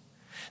soul.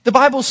 The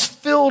Bible's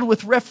filled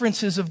with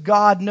references of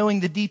God knowing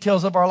the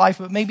details of our life,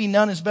 but maybe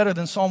none is better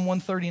than Psalm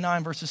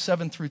 139, verses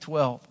 7 through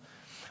 12.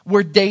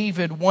 Where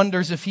David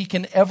wonders if he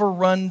can ever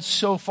run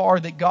so far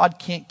that God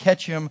can't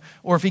catch him,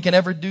 or if he can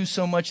ever do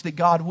so much that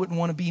God wouldn't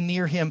want to be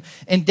near him.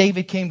 And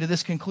David came to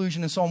this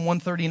conclusion in Psalm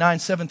 139,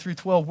 7 through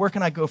 12. Where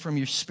can I go from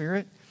your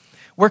spirit?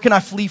 Where can I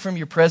flee from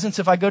your presence?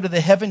 If I go to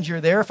the heavens,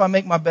 you're there. If I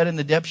make my bed in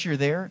the depths, you're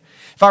there.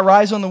 If I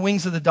rise on the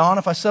wings of the dawn,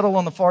 if I settle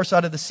on the far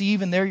side of the sea,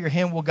 even there your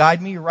hand will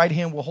guide me, your right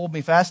hand will hold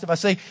me fast. If I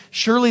say,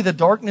 surely the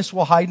darkness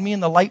will hide me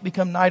and the light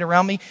become night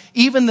around me,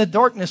 even the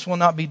darkness will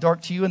not be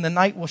dark to you, and the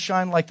night will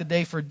shine like the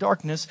day, for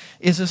darkness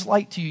is as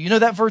light to you. You know,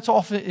 that verse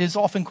is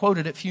often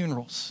quoted at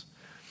funerals,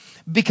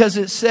 because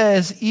it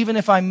says, even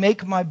if I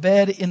make my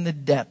bed in the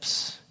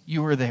depths,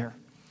 you are there.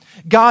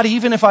 God,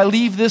 even if I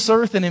leave this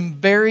earth and am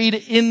buried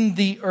in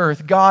the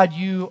earth, God,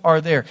 you are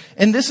there.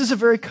 And this is a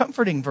very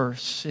comforting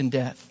verse in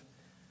death,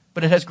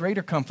 but it has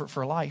greater comfort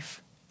for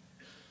life.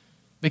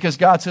 Because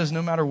God says,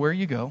 no matter where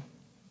you go,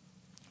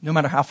 no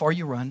matter how far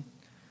you run,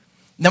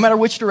 no matter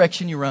which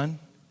direction you run,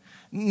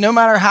 no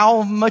matter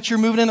how much you're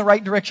moving in the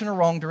right direction or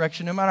wrong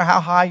direction, no matter how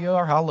high you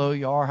are, how low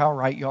you are, how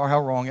right you are, how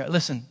wrong you are,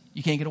 listen,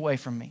 you can't get away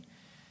from me.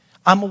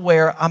 I'm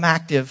aware, I'm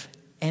active,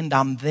 and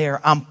I'm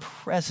there. I'm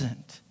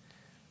present.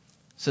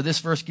 So this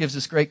verse gives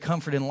us great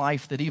comfort in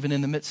life, that even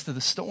in the midst of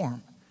the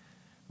storm,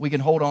 we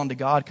can hold on to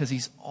God because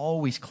He's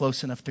always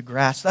close enough to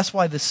grasp. That's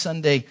why this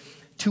Sunday,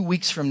 2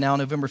 weeks from now,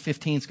 November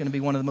 15th, is going to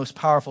be one of the most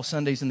powerful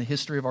Sundays in the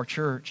history of our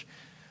church.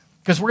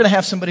 Because we're going to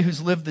have somebody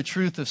who's lived the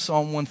truth of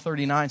Psalm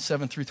 139,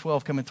 7 through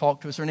 12, come and talk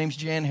to us. Her name's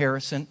Jan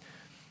Harrison.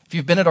 If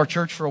you've been at our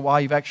church for a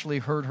while, you've actually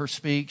heard her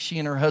speak. She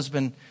and her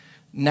husband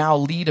now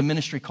lead a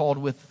ministry called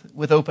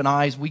With Open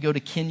Eyes. We go to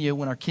Kenya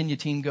when our Kenya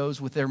team goes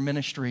with their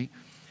ministry.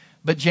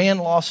 But Jan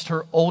lost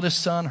her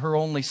oldest son, her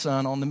only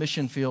son, on the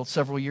mission field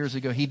several years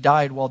ago. He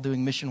died while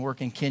doing mission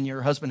work in Kenya.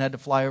 Her husband had to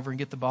fly over and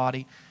get the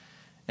body.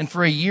 And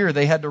for a year,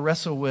 they had to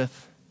wrestle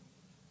with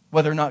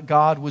whether or not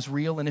God was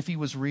real, and if He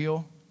was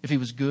real, if He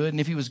was good. And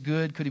if He was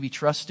good, could He be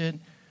trusted?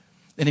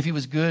 And if He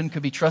was good and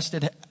could be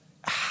trusted,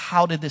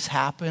 how did this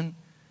happen?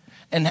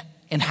 And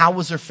how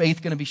was their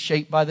faith going to be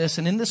shaped by this?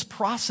 And in this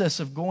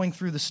process of going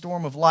through the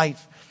storm of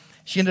life,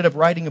 she ended up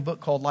writing a book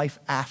called Life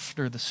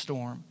After the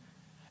Storm.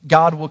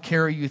 God will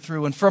carry you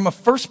through. And from a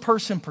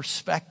first-person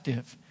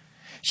perspective,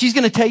 she's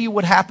going to tell you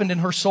what happened in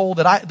her soul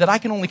that I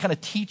can only kind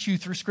of teach you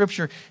through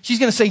Scripture. She's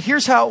going to say,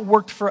 here's how it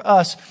worked for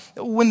us.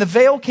 When the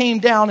veil came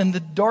down and the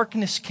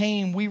darkness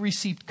came, we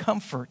received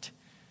comfort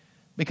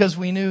because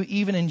we knew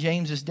even in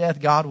James's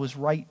death, God was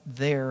right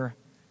there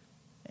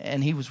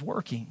and He was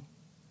working.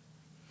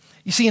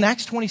 You see, in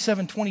Acts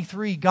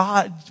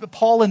 27:23,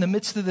 Paul in the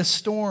midst of this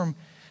storm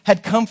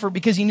had comfort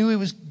because he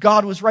knew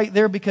God was right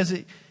there, because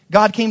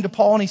God came to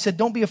Paul and He said,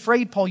 don't be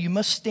afraid, Paul, you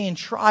must stand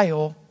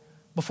trial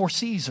before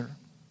Caesar.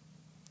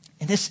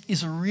 And this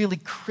is a really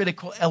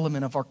critical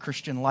element of our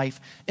Christian life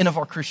and of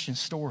our Christian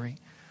story.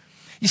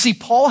 You see,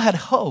 Paul had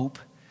hope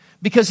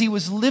because he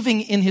was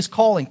living in his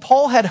calling.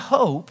 Paul had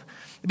hope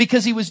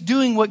because he was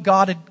doing what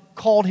God had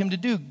called him to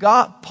do.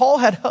 Paul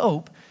had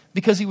hope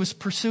because he was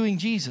pursuing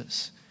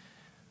Jesus.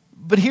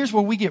 But here's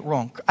where we get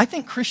wrong. I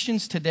think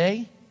Christians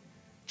today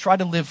try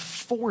to live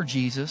for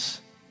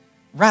Jesus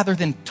rather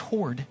than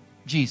toward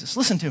Jesus.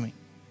 Listen to me.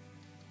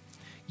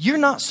 You're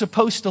not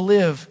supposed to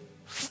live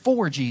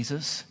for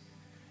Jesus.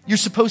 You're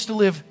supposed to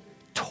live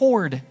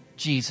toward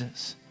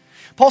Jesus.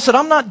 Paul said,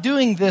 I'm not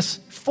doing this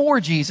for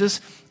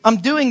Jesus. I'm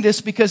doing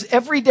this because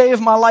every day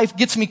of my life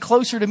gets me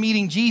closer to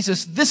meeting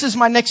Jesus. This is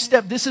my next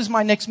step. This is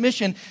my next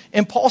mission.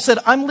 And Paul said,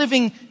 I'm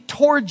living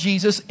toward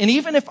Jesus. And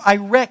even if I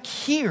wreck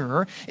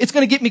here, it's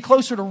going to get me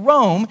closer to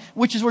Rome,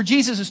 which is where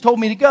Jesus has told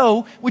me to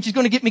go, which is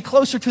going to get me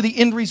closer to the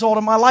end result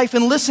of my life.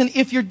 And listen,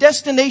 if your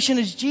destination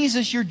is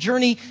Jesus, your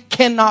journey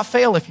cannot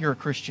fail if you're a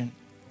Christian.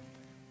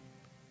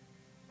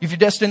 If your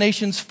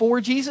destination's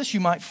for Jesus, you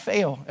might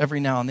fail every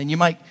now and then. You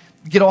might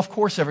get off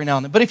course every now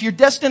and then. But if your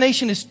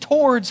destination is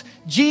towards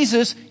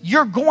Jesus,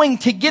 you're going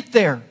to get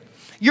there.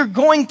 You're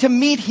going to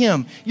meet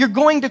him. You're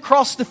going to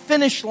cross the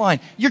finish line.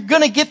 You're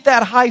going to get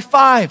that high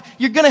five.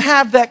 You're going to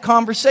have that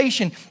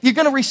conversation. You're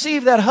going to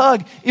receive that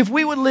hug. If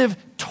we would live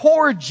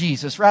toward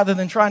Jesus rather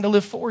than trying to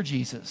live for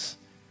Jesus,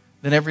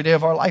 then every day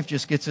of our life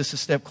just gets us a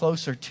step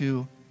closer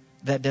to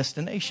that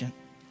destination.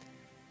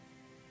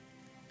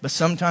 But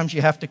sometimes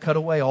you have to cut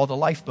away all the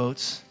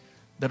lifeboats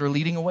that are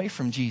leading away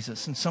from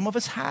Jesus. And some of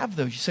us have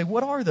those. You say,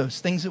 what are those?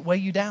 Things that weigh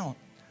you down.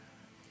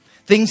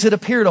 Things that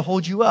appear to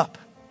hold you up.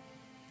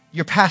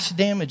 Your past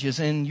damages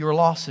and your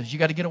losses. You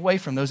got to get away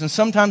from those. And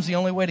sometimes the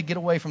only way to get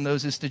away from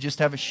those is to just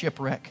have a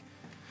shipwreck.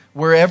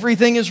 Where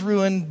everything is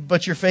ruined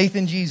but your faith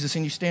in Jesus.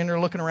 And you stand there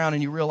looking around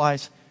and you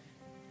realize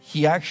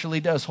he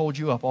actually does hold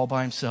you up all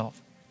by himself.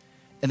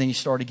 And then you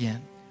start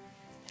again.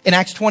 In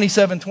Acts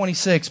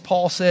 27:26,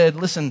 Paul said,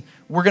 listen,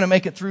 we're going to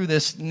make it through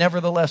this.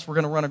 Nevertheless, we're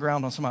going to run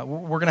aground on somebody.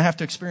 We're going to have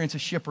to experience a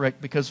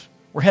shipwreck because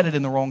we're headed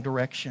in the wrong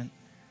direction.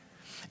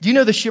 Do you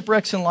know the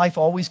shipwrecks in life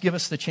always give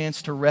us the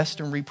chance to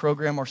rest and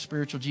reprogram our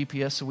spiritual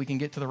GPS so we can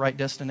get to the right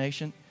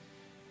destination?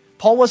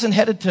 Paul wasn't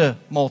headed to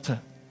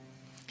Malta.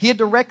 He had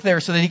to wreck there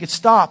so that he could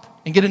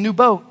stop and get a new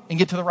boat and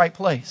get to the right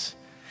place.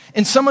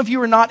 And some of you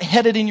are not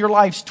headed in your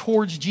lives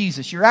towards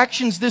Jesus. Your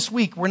actions this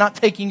week were not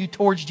taking you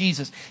towards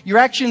Jesus. Your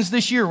actions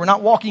this year were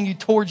not walking you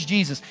towards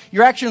Jesus.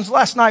 Your actions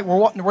last night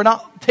were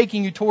not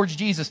taking you towards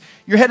Jesus.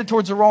 You're headed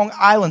towards the wrong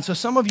island. So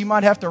some of you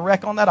might have to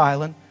wreck on that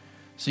island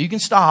so you can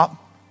stop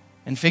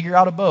and figure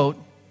out a boat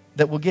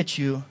that will get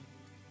you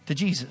to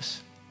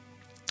Jesus.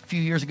 A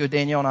few years ago,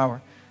 Danielle and I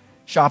were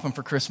shopping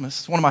for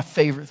Christmas. It's one of my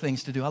favorite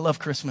things to do. I love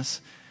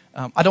Christmas.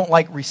 I don't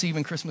like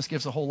receiving Christmas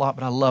gifts a whole lot,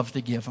 but I love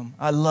to give them.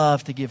 I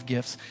love to give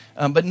gifts.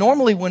 But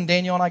normally when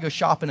Danielle and I go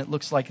shopping, it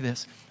looks like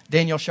this.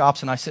 Danielle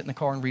shops and I sit in the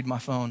car and read my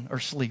phone or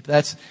sleep.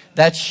 That's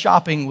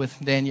shopping with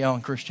Danielle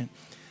and Christian.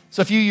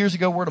 So a few years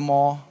ago, we're at a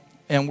mall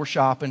and we're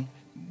shopping,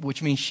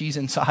 which means she's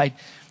inside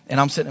and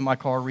I'm sitting in my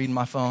car reading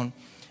my phone.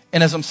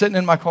 And as I'm sitting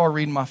in my car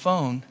reading my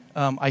phone,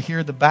 I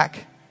hear the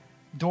back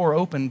door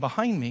open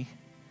behind me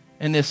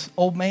and this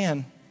old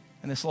man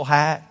in this little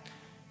hat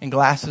and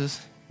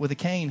glasses with a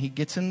cane. He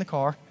gets in the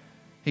car,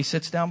 he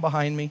sits down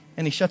behind me,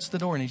 and he shuts the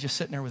door, and he's just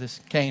sitting there with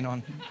his cane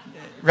on,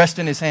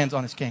 resting his hands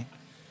on his cane.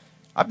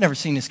 I've never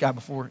seen this guy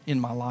before in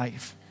my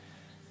life.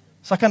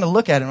 So I kind of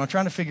look at him, I'm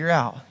trying to figure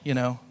out,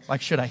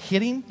 like, should I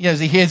hit him? Is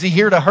he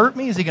here to hurt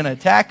me? Is he going to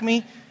attack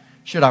me?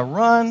 Should I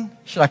run?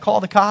 Should I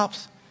call the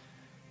cops?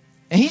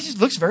 And he just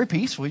looks very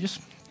peaceful. He's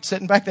just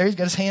sitting back there. He's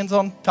got his hands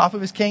on top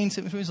of his cane,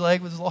 sitting between his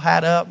leg with his little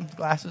hat up and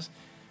glasses.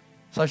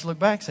 So I just look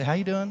back and say, how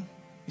you doing?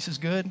 He says,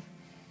 good.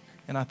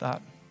 And I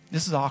thought,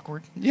 this is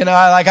awkward.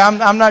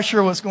 I'm not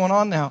sure what's going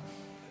on now.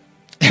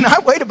 And I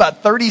wait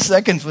about 30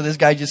 seconds with this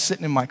guy just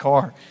sitting in my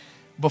car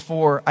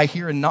before I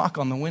hear a knock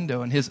on the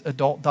window and his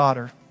adult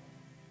daughter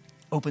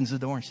opens the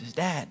door and says,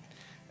 Dad,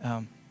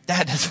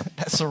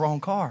 that's the wrong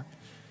car.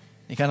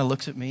 He kind of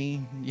looks at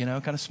me,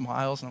 kind of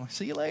smiles, and I'm like,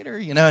 see you later,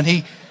 and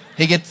he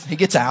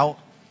gets out,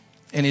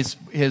 and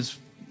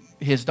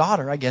his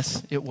daughter, I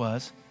guess it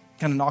was,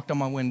 kind of knocked on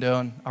my window,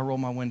 and I rolled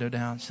my window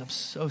down. She said, I'm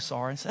so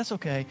sorry. I said, that's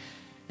okay.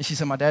 And she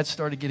said, my dad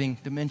started getting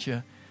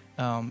dementia.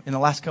 In the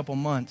last couple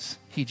months,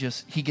 he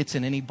gets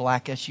in any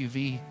black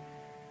SUV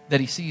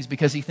that he sees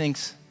because he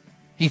thinks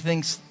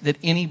that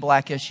any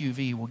black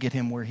SUV will get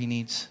him where he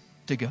needs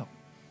to go.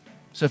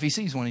 So if he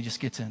sees one, he just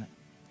gets in it.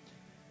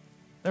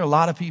 There are a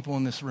lot of people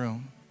in this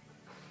room.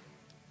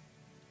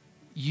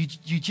 You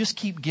just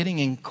keep getting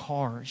in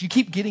cars. You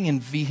keep getting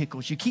in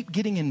vehicles. You keep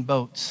getting in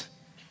boats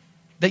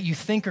that you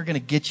think are going to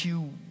get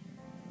you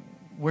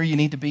where you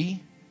need to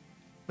be.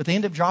 But they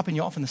end up dropping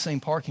you off in the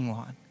same parking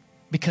lot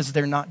because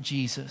they're not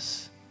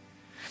Jesus.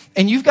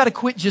 And you've got to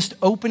quit just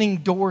opening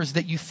doors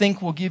that you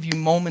think will give you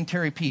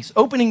momentary peace.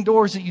 Opening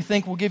doors that you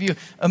think will give you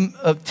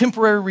a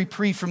temporary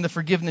reprieve from the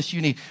forgiveness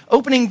you need.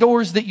 Opening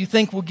doors that you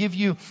think will give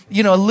you,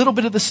 a little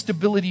bit of the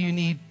stability you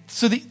need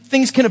so that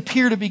things can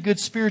appear to be good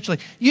spiritually.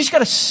 You just got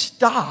to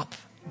stop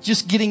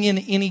just getting in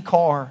any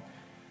car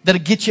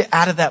that'll get you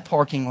out of that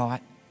parking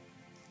lot.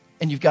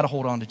 And you've got to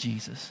hold on to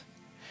Jesus.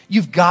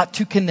 You've got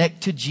to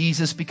connect to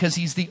Jesus because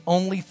He's the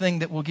only thing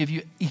that will give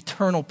you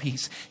eternal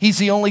peace. He's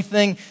the only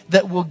thing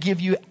that will give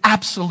you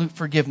absolute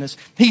forgiveness.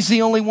 He's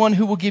the only one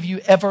who will give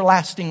you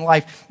everlasting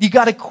life. You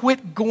got to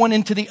quit going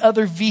into the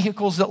other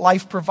vehicles that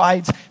life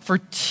provides for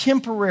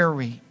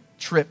temporary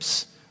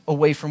trips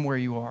away from where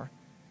you are.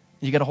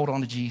 You got to hold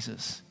on to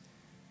Jesus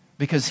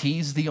because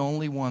He's the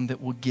only one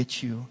that will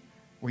get you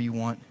where you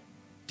want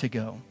to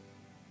go.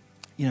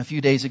 You know, a few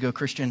days ago,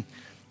 Christian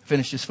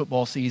finished his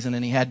football season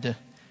and he had to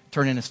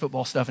turn in his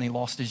football stuff and he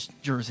lost his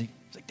jersey.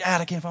 He's like, Dad,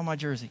 I can't find my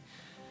jersey.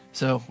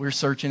 So we're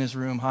searching his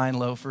room high and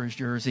low for his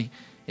jersey.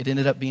 It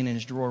ended up being in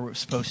his drawer where it was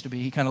supposed to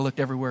be. He kind of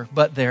looked everywhere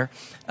but there.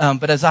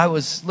 But as I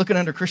was looking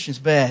under Christian's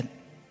bed,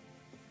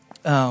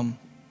 I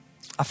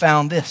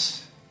found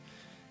this.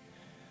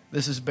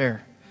 This is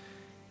Bear.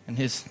 And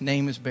his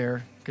name is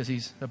Bear because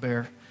he's a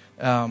bear.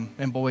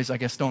 And boys, I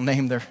guess, don't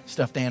name their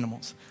stuffed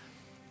animals.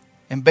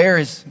 And Bear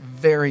is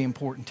very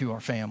important to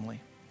our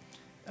family.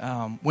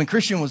 When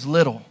Christian was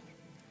little,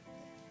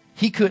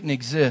 he couldn't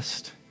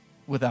exist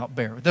without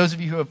Bear. Those of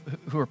you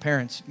who are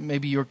parents,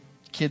 maybe your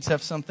kids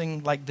have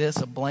something like this,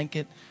 a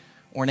blanket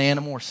or an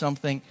animal or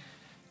something.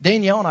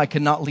 Danielle and I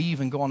could not leave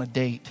and go on a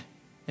date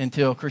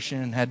until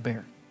Christian had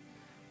Bear.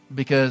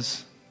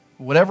 Because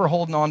whatever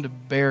holding on to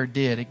Bear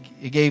did,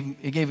 it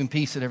gave him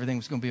peace that everything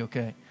was going to be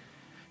okay.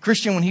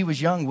 Christian, when he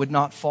was young, would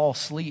not fall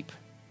asleep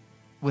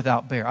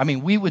without Bear. I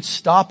mean, we would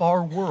stop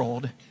our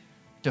world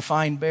to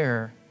find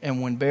Bear.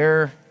 And when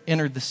Bear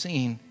entered the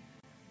scene,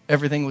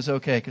 everything was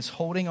okay. Because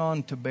holding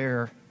on to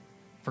Bear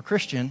for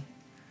Christian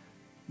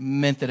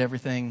meant that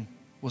everything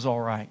was all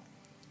right.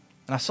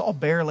 And I saw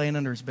Bear laying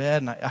under his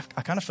bed, and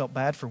I kind of felt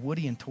bad for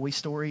Woody in Toy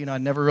Story. You know, I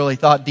never really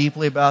thought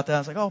deeply about that. I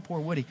was like, oh, poor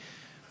Woody.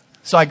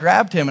 So I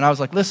grabbed him, and I was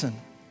like, listen,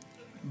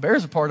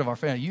 Bear's a part of our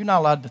family. You're not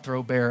allowed to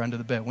throw Bear under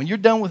the bed. When you're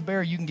done with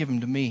Bear, you can give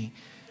him to me.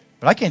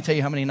 But I can't tell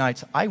you how many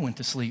nights I went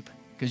to sleep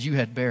because you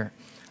had Bear.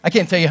 I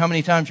can't tell you how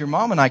many times your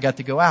mom and I got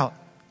to go out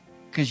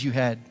because you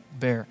had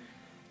Bear.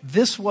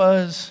 This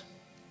was,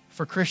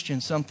 for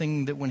Christian,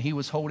 something that when he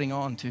was holding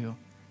on to,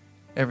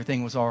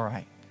 everything was all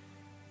right.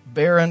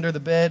 Bear under the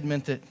bed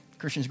meant that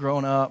Christian's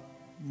growing up,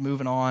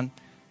 moving on.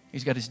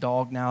 He's got his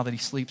dog now that he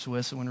sleeps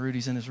with, so when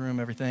Rudy's in his room,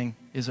 everything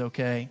is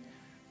okay.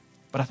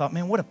 But I thought,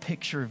 man, what a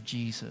picture of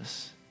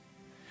Jesus.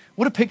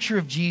 What a picture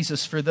of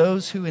Jesus for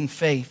those who in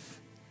faith,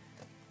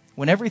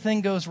 when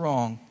everything goes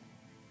wrong,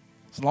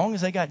 as long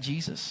as they got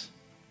Jesus,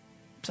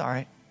 it's all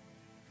right.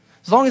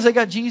 As long as they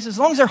got Jesus, as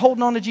long as they're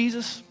holding on to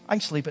Jesus, I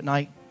can sleep at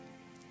night.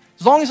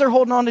 As long as they're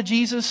holding on to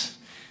Jesus,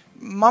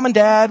 mom and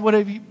dad,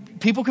 whatever,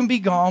 people can be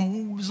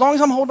gone. As long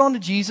as I'm holding on to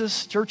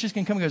Jesus, churches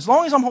can come and go. As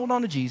long as I'm holding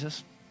on to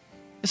Jesus,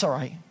 it's all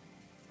right.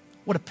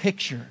 What a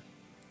picture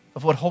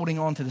of what holding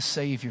on to the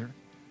Savior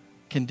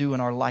can do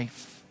in our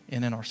life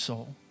and in our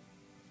soul.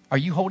 Are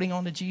you holding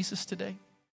on to Jesus today?